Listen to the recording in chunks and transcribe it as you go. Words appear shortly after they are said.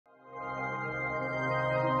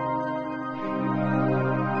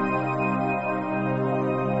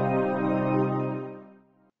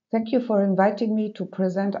Thank you for inviting me to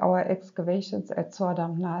present our excavations at Sohr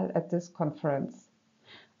Damb at this conference.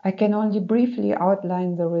 I can only briefly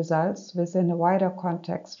outline the results within a wider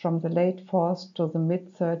context from the late 4th to the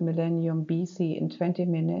mid-3rd millennium BC in 20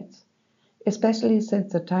 minutes, especially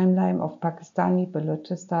since the timeline of Pakistani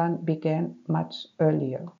Baluchistan began much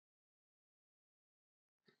earlier.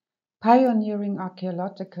 Pioneering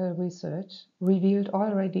archaeological research revealed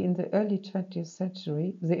already in the early 20th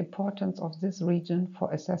century the importance of this region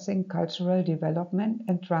for assessing cultural development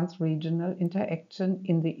and trans-regional interaction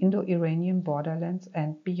in the Indo-Iranian borderlands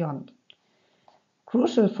and beyond.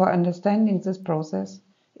 Crucial for understanding this process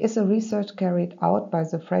is the research carried out by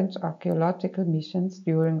the French Archaeological Missions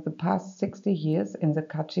during the past 60 years in the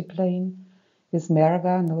Kacchi Plain, with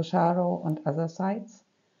Mehrgarh, Nausharo and other sites,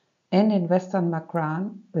 and in western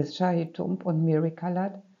Makran with Shahi Tumb and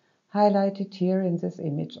Kalat, highlighted here in this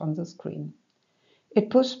image on the screen. It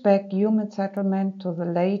pushed back human settlement to the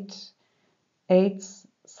late 8th,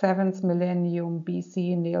 7th millennium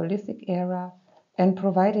BC Neolithic era and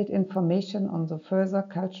provided information on the further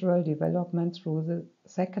cultural development through the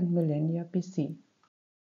 2nd millennia BC.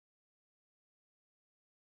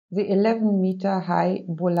 The 11-meter high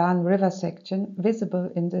Bolan River section, visible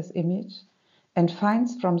in this image, and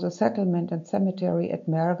finds from the settlement and cemetery at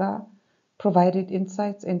Mehrgarh provided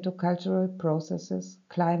insights into cultural processes,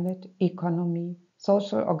 climate, economy,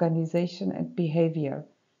 social organization and behavior,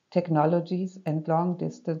 technologies, and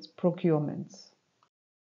long-distance procurements.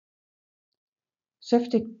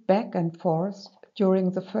 Shifting back and forth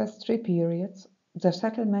during the first three periods, the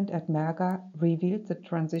settlement at Mehrgarh revealed the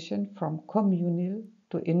transition from communal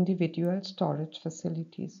to individual storage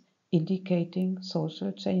facilities, indicating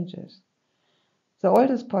social changes. The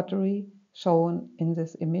oldest pottery shown in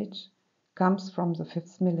this image comes from the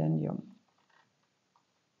 5th millennium.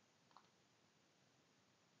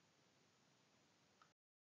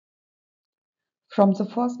 From the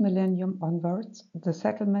 4th millennium onwards, the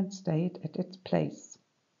settlement stayed at its place.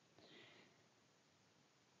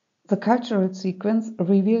 The cultural sequence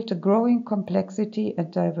revealed a growing complexity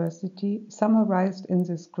and diversity summarized in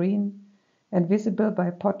the screen and visible by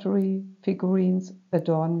pottery, figurines,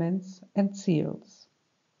 adornments, and seals.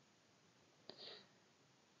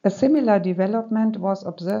 A similar development was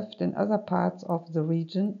observed in other parts of the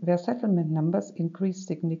region where settlement numbers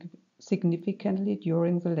increased significantly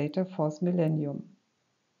during the later 4th millennium.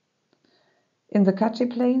 In the Kacchi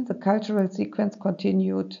Plain, the cultural sequence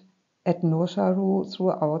continued at Nausharo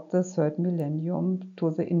throughout the 3rd millennium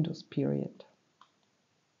to the Indus period.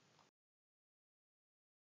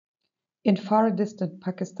 In far-distant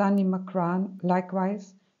Pakistani Makran,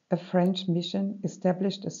 likewise, a French mission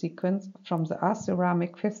established a sequence from the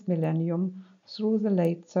Aceramic 5th millennium through the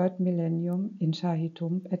late 3rd millennium in Shahi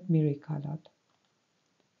Tumb at Kalat.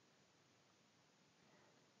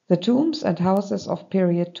 The tombs and houses of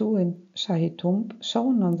period 2 in Shahi Tumb,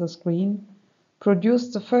 shown on the screen,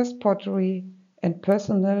 produced the first pottery and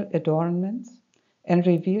personal adornments and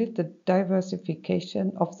revealed the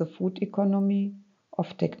diversification of the food economy,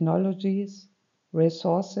 of technologies,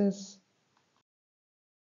 resources,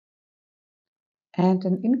 and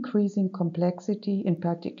an increasing complexity, in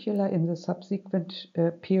particular in the subsequent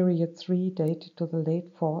period 3 dated to the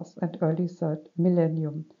late 4th and early 3rd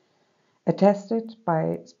millennium, attested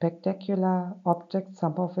by spectacular objects,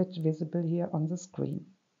 some of which visible here on the screen.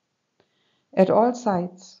 At all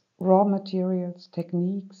sites, raw materials,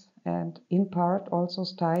 techniques, and in part also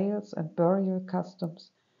styles and burial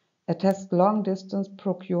customs attest long-distance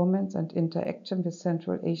procurements and interaction with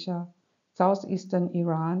Central Asia, southeastern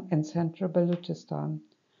Iran, and Central Baluchistan,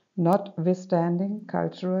 notwithstanding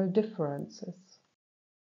cultural differences.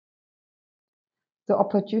 The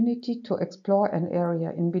opportunity to explore an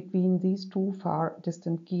area in between these two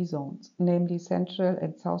far-distant key zones, namely Central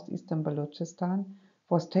and Southeastern Baluchistan,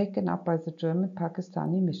 was taken up by the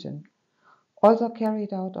German-Pakistani mission. Although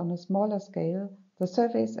carried out on a smaller scale, the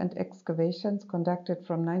surveys and excavations conducted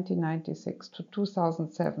from 1996 to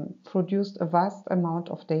 2007 produced a vast amount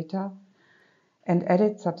of data and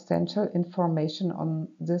added substantial information on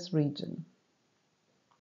this region.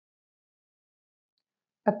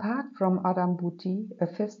 Apart from Adambuti, a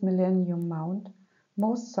 5th millennium mound,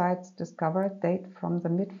 most sites discovered date from the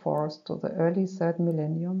mid-4th to the early 3rd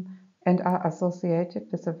millennium and are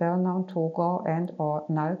associated with the well-known Togor and/or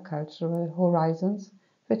Null cultural horizons,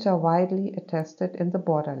 which are widely attested in the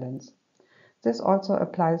borderlands. This also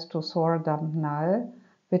applies to Sohr Damb Null,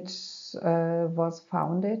 which was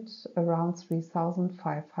founded around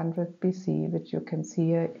 3500 BC, which you can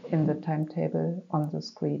see in the timetable on the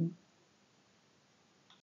screen.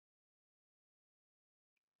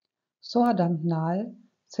 Sohr Damb Null,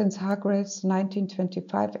 Since Hargrave's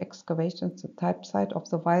 1925 excavations, the type site of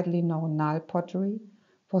the widely known Nile pottery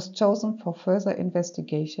was chosen for further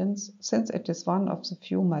investigations since it is one of the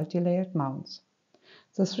few multi-layered mounds.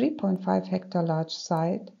 The 3.5 hectare large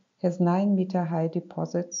site has 9-meter high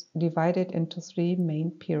deposits divided into 3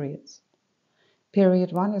 main periods.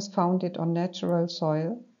 Period 1 is founded on natural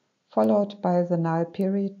soil, followed by the Nile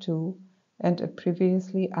Period 2 and a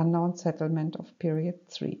previously unknown settlement of Period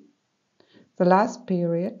 3. The last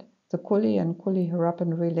period, the Kuli and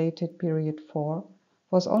Kuli-Harappan related Period 4,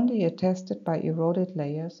 was only attested by eroded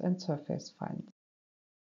layers and surface finds.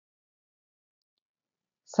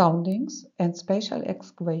 Soundings and spatial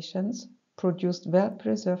excavations produced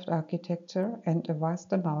well-preserved architecture and a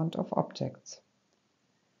vast amount of objects.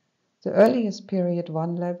 The earliest Period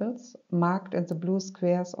 1 levels, marked in the blue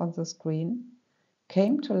squares on the screen,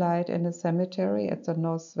 came to light in a cemetery at the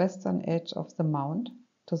northwestern edge of the mound,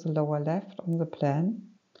 to the lower left on the plan,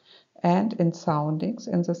 and in soundings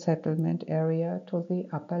in the settlement area to the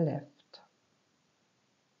upper left.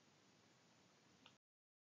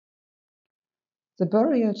 The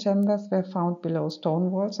burial chambers were found below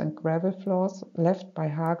stone walls and gravel floors left by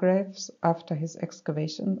Hargraves after his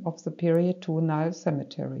excavation of the Period 2 Nile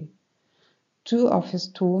cemetery. 2 of his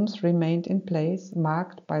tombs remained in place,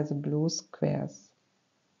 marked by the blue squares.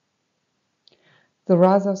 The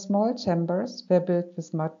rather small chambers were built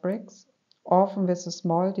with mud bricks, often with a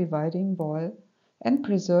small dividing wall, and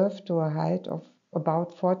preserved to a height of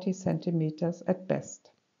about 40 centimeters at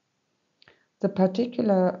best. The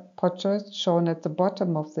particular potteries shown at the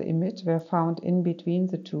bottom of the image were found in between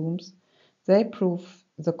the tombs. They prove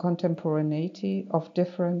the contemporaneity of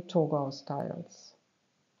different Togau styles.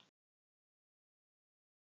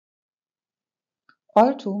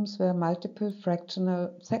 All tombs were multiple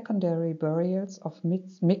fractional secondary burials of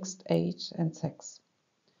mixed age and sex.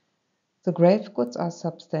 The grave goods are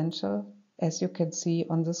substantial, as you can see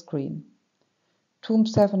on the screen. Tomb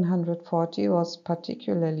 740 was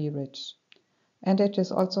particularly rich, and it is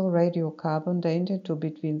also radiocarbon dated to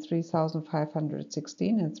between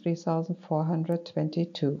 3516 and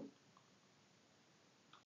 3422.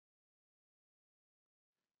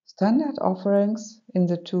 Standard offerings in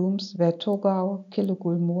the tombs were Togau,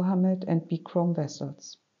 Kilugul Muhammad, and Bikram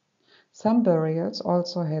vessels. Some burials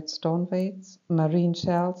also had stone weights, marine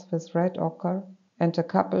shells with red ochre, and a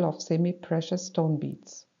couple of semi-precious stone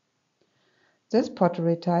beads. These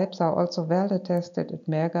pottery types are also well attested at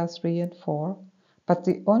Mehrgarh 3 and 4, but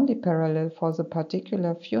the only parallel for the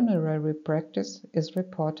particular funerary practice is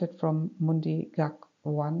reported from Mundi Gak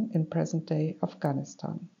 1 in present-day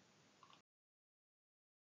Afghanistan.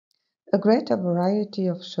 A greater variety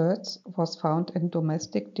of sherds was found in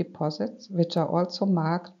domestic deposits, which are also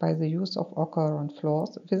marked by the use of ochre on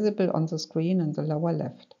floors, visible on the screen in the lower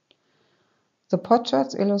left. The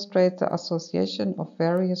potsherds illustrate the association of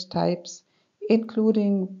various types,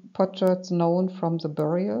 including potsherds known from the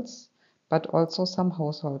burials, but also some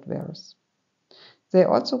household wares. They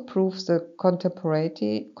also prove the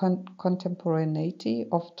contemporaneity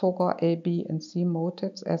of Togau A, B, and C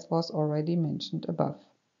motifs, as was already mentioned above.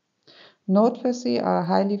 Noteworthy are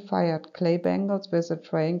highly fired clay bangles with a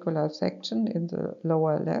triangular section in the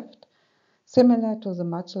lower left, similar to the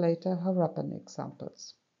much later Harappan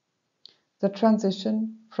examples. The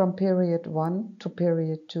transition from Period 1 to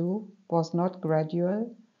Period 2 was not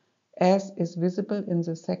gradual, as is visible in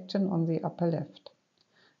the section on the upper left.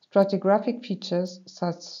 Stratigraphic features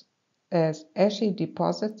such as ashy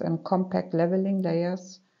deposits and compact leveling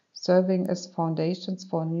layers serving as foundations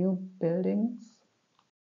for new buildings,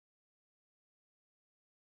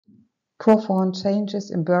 profound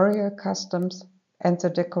changes in burial customs, and the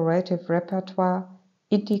decorative repertoire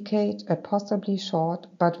indicate a possibly short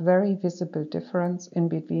but very visible difference in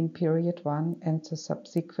between Period 1 and the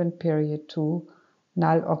subsequent Period 2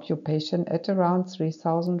 Nile occupation at around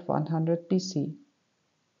 3100 BC.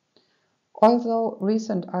 Although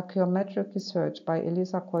recent archaeometric research by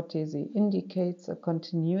Elisa Cortesi indicates a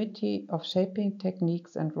continuity of shaping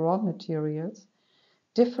techniques and raw materials,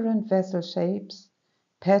 different vessel shapes,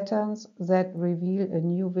 patterns that reveal a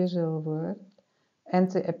new visual world,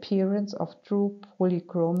 and the appearance of true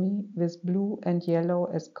polychromy with blue and yellow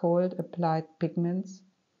as cold applied pigments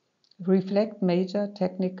reflect major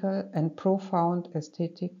technical and profound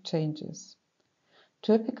aesthetic changes.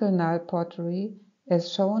 Typical Nile pottery,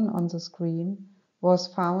 as shown on the screen,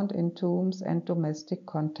 was found in tombs and domestic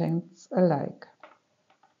contexts alike.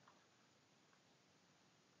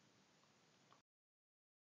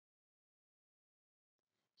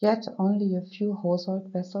 Yet only a few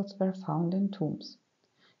household vessels were found in tombs.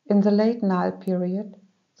 In the late Nile period,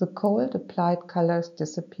 the cold applied colors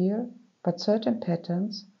disappear but certain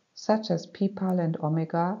patterns, such as Pipal and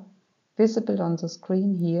Omega, visible on the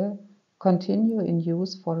screen here, continue in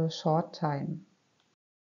use for a short time.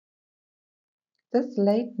 This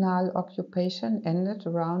late Nile occupation ended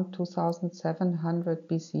around 2700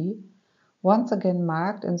 BC, once again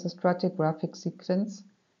marked in the stratigraphic sequence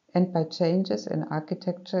and by changes in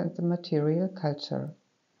architecture and the material culture.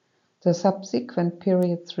 The subsequent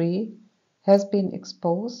period 3 has been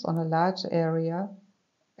exposed on a large area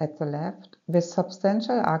at the left with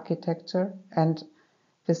substantial architecture and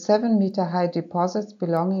with 7-meter-high deposits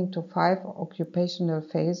belonging to 5 occupational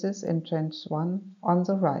phases in Trench 1 on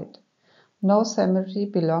the right. No cemetery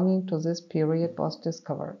belonging to this period was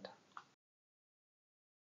discovered.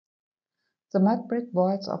 The mud brick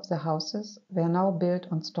walls of the houses were now built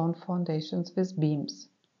on stone foundations with beams.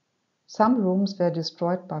 Some rooms were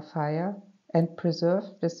destroyed by fire and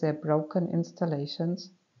preserved with their broken installations,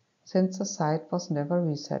 since the site was never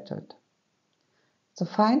resettled. The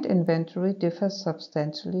find inventory differs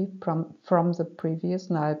substantially from the previous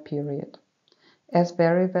Nile period, as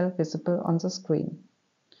very well visible on the screen.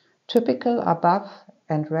 Typical are buff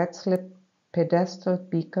and red-slip pedestal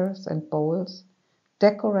beakers and bowls,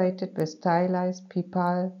 decorated with stylized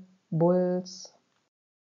pipal, bulls,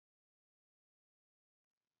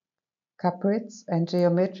 caprits, and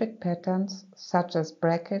geometric patterns such as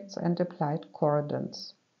brackets and applied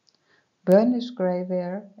cordons. Burnished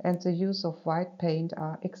grayware and the use of white paint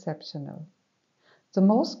are exceptional. The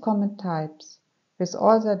most common types, with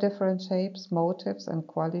all their different shapes, motifs, and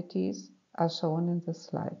qualities, are shown in this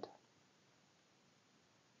slide.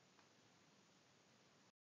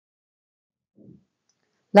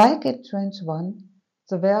 Like in Trench 1,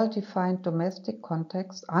 the well-defined domestic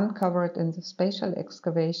context uncovered in the spatial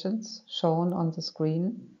excavations shown on the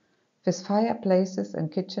screen, with fireplaces and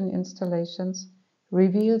kitchen installations,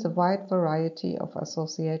 reveal the wide variety of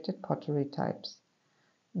associated pottery types.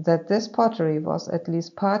 That this pottery was at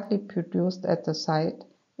least partly produced at the site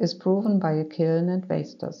is proven by a kiln and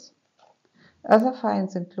wasters. Other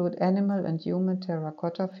finds include animal and human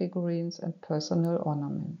terracotta figurines and personal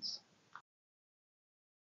ornaments.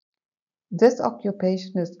 This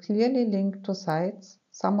occupation is clearly linked to sites,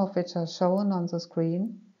 some of which are shown on the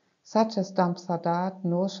screen, such as Damb Sadat,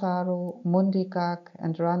 Nausharo, Mundigak,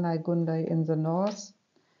 and Ranai Gunday in the north,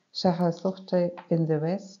 Shahar Sukhte in the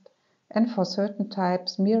west, and for certain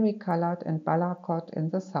types Miri Kalat and Balakot in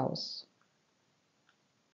the south.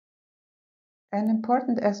 An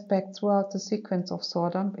important aspect throughout the sequence of Sohr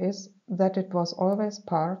Damb is that it was always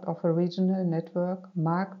part of a regional network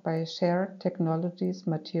marked by shared technologies,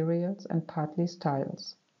 materials, and partly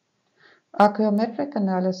styles. Archaeometric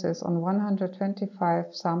analysis on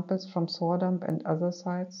 125 samples from Sohr Damb and other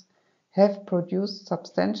sites have produced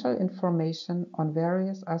substantial information on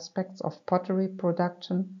various aspects of pottery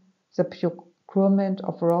production, the procurement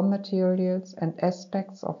of raw materials, and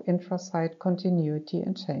aspects of intra-site continuity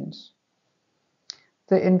and change.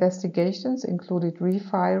 The investigations included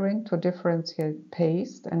refiring to differentiate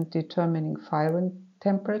paste and determining firing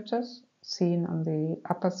temperatures, seen on the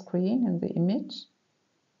upper screen in the image,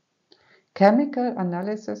 chemical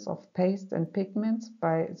analysis of paste and pigments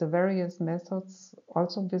by the various methods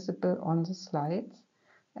also visible on the slides,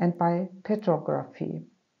 and by petrography.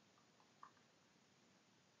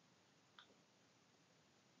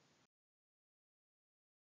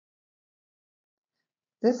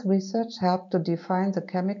 This research helped to define the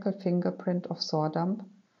chemical fingerprint of Sohr Damb,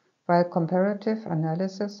 while comparative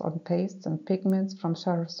analysis on pastes and pigments from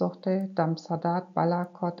Shahar Sukhte, Damb Sadat,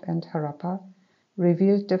 Balakot, and Harappa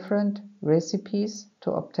revealed different recipes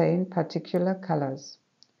to obtain particular colors.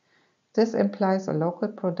 This implies a local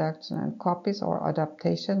production and copies or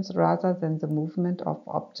adaptations rather than the movement of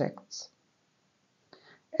objects.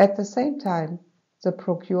 At the same time, the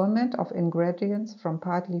procurement of ingredients from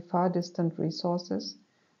partly far distant resources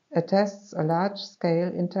attests a large-scale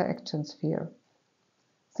interaction sphere.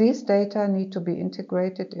 These data need to be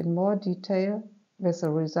integrated in more detail with the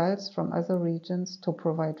results from other regions to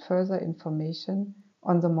provide further information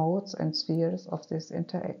on the modes and spheres of this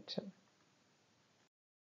interaction.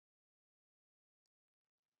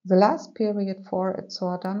 The last period 4 at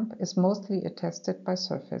Sohr Damb is mostly attested by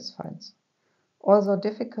surface finds. Although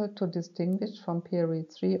difficult to distinguish from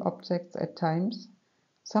period 3 objects at times,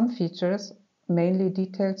 some features, mainly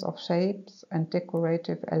details of shapes and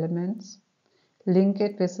decorative elements, link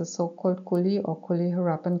it with the so-called Kuli or Kuli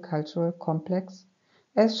Harappan cultural complex,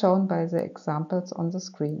 as shown by the examples on the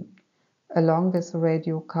screen, along with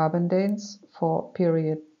radiocarbon dates for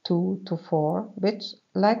period 2 to 4, which,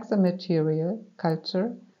 like the material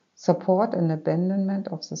culture, support an abandonment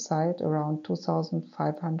of the site around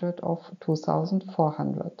 2500 or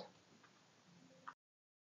 2400.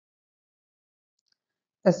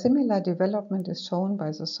 A similar development is shown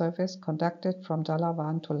by the surveys conducted from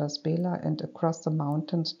Dalawan to Las Bela and across the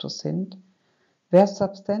mountains to Sindh, where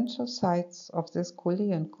substantial sites of this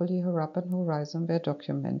Kuli and Kuli-Harappan horizon were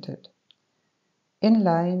documented. In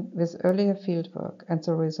line with earlier fieldwork and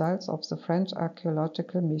the results of the French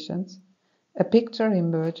Archaeological Missions, a picture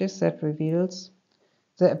emerges that reveals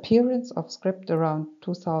the appearance of script around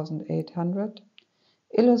 2800,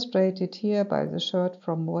 illustrated here by the shirt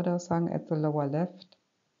from Mordasang at the lower left,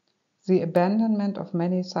 the abandonment of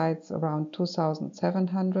many sites around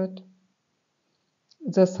 2700,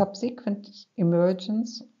 the subsequent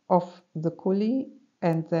emergence of the Kuli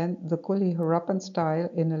and then the Kuli-Harappan style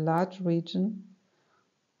in a large region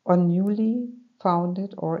on newly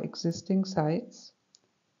founded or existing sites,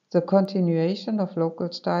 the continuation of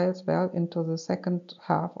local styles well into the second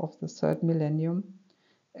half of the 3rd millennium,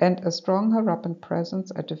 and a strong Harappan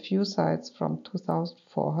presence at a few sites from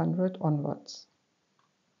 2400 onwards.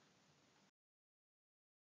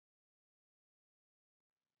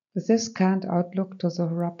 With this scant outlook to the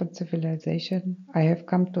Harappan civilization, I have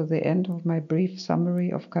come to the end of my brief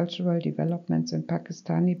summary of cultural developments in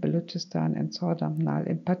Pakistani Baluchistan and Sohr Damb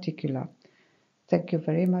in particular. Thank you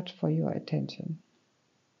very much for your attention.